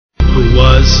who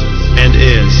was, and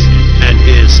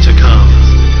is to come.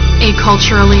 A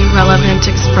culturally relevant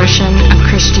expression of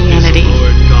Christianity.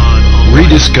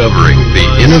 Rediscovering the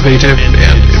innovative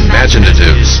and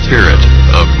imaginative spirit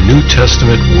of New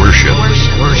Testament worship.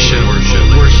 Worship.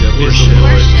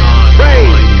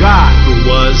 Praise God, who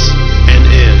was, and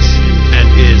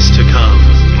is to come.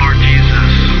 Lord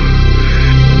Jesus,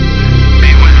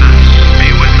 be with us, be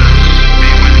with us,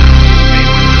 be with us, be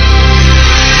with us.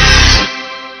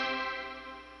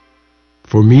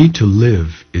 For me to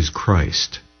live is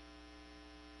Christ.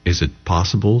 Is it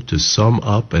possible to sum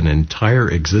up an entire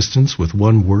existence with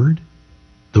one word?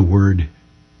 The word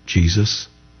Jesus?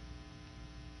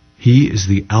 He is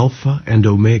the Alpha and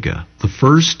Omega, the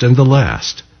first and the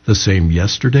last, the same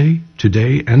yesterday,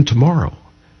 today, and tomorrow,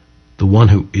 the one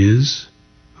who is,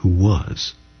 who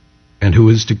was, and who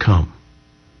is to come.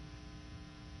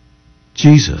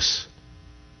 Jesus.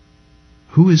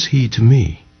 Who is he to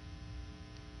me?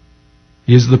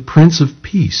 He is the Prince of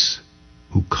Peace,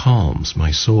 who calms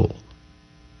my soul.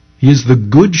 He is the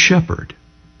Good Shepherd,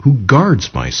 who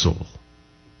guards my soul.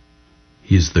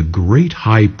 He is the great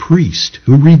High Priest,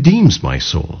 who redeems my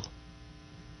soul.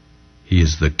 He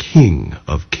is the King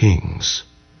of Kings,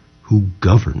 who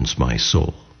governs my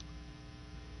soul.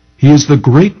 He is the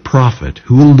great Prophet,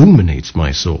 who illuminates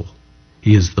my soul.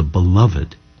 He is the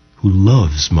Beloved, who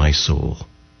loves my soul.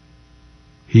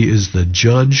 He is the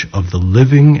Judge of the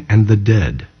living and the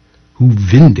dead, who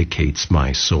vindicates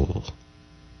my soul.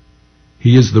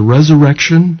 He is the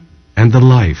resurrection and the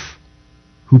life,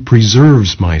 who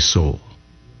preserves my soul.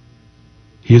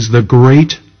 He is the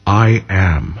great I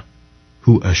Am,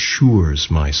 who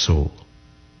assures my soul.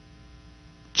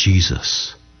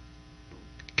 Jesus,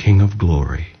 King of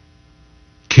glory,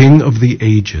 King of the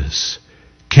ages,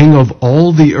 King of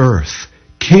all the earth,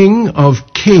 King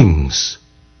of kings,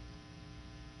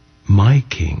 my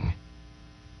King.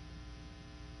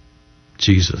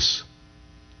 Jesus.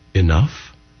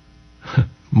 Enough?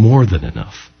 More than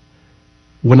enough.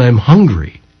 When I'm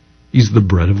hungry, he's the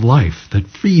bread of life that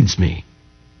feeds me.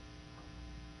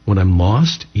 When I'm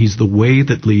lost, he's the way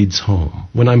that leads home.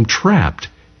 When I'm trapped,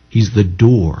 he's the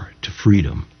door to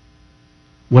freedom.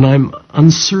 When I'm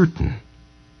uncertain,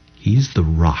 he's the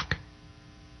rock.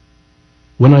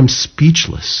 When I'm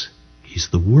speechless, he's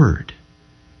the word.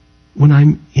 When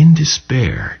I'm in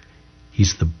despair,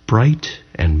 he's the bright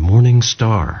and morning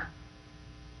star.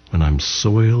 When I'm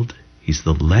soiled, he's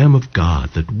the Lamb of God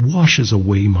that washes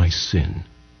away my sin.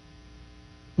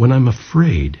 When I'm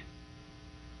afraid,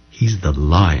 he's the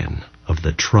Lion of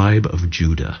the tribe of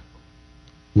Judah.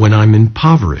 When I'm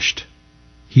impoverished,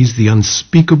 he's the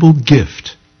unspeakable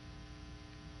gift.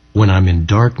 When I'm in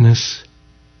darkness,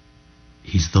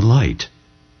 he's the light.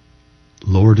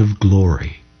 Lord of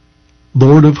glory,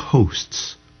 Lord of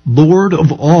hosts, Lord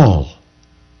of all.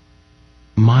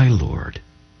 My Lord.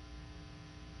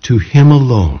 To him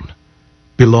alone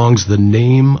belongs the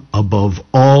name above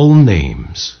all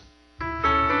names.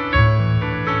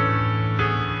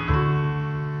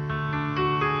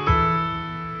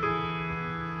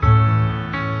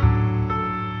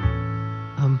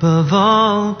 Above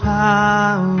all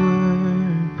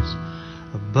powers,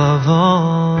 above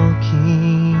all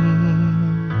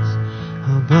kings,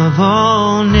 above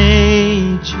all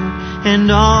nature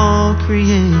and all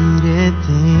created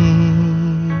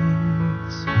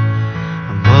things,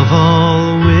 above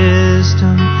all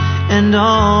wisdom and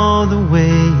all the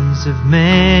ways of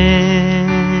man,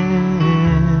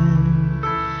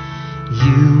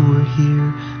 you were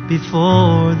here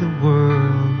before the world